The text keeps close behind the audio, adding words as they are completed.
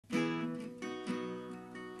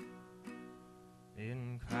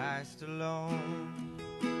Christ alone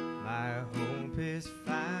my hope is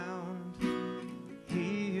found.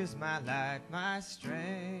 He is my light, my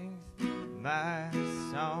strength, my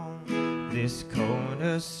song. This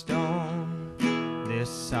cornerstone, this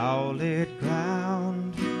solid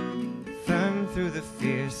ground, firm through the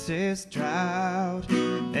fiercest drought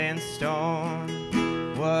and storm.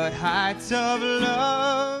 What heights of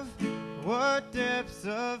love, what depths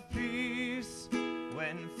of peace,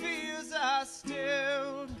 when fears are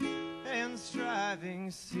stilled and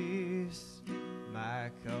striving cease.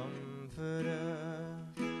 My comforter,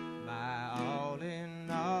 my all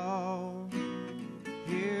in all,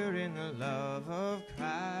 here in the love of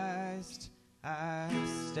Christ I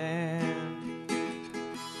stand.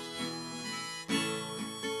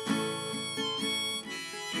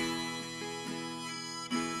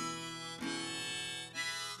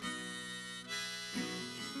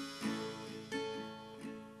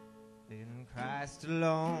 In Christ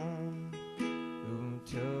alone, who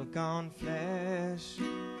took on flesh,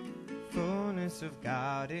 fullness of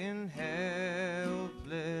God in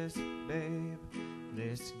helpless babe,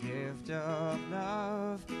 this gift of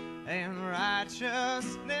love and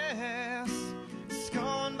righteousness,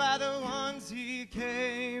 scorned by the ones he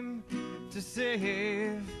came to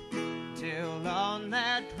save, till on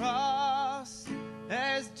that cross,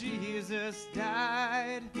 as Jesus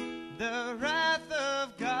died, the wrath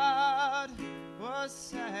of God was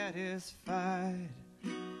satisfied.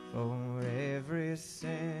 For every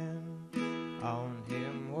sin on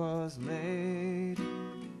him was laid.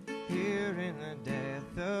 Here in the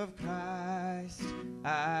death of Christ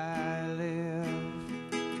I live.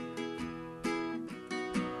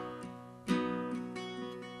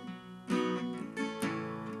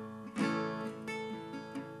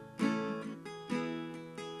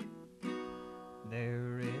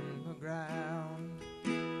 There in the ground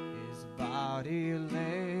his body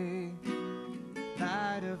lay,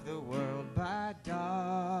 light of the world by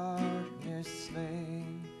darkness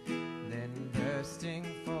slain, then bursting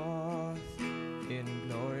forth in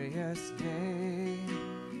glorious day,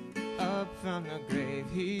 up from the grave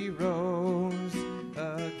he rose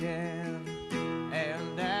again.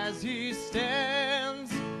 And as he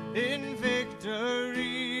stands in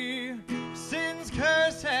victory, sin's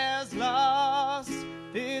curse has lost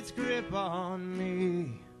its grip on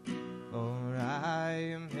me. For I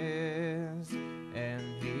am his and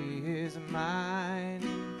he is mine,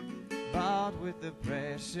 bought with the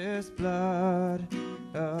precious blood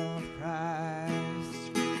of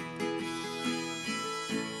Christ.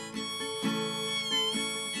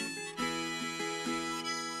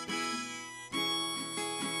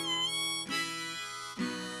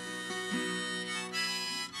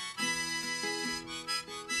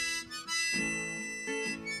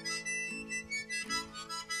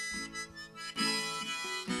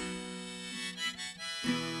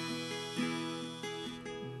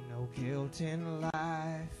 No guilt in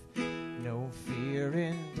life, no fear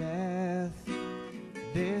in death.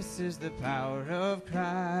 This is the power of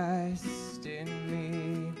Christ in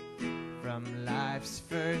me. From life's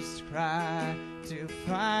first cry to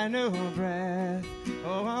final breath,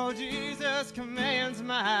 oh, Jesus commands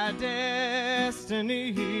my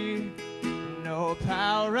destiny. No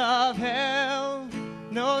power of hell,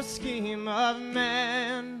 no scheme of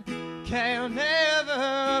man can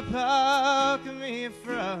ever pluck me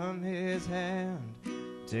from his hand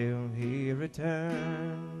till he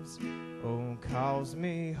returns, oh, calls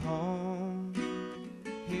me home.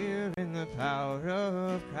 Here in the power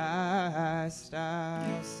of Christ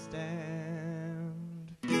I'll stand.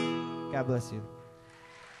 God bless you.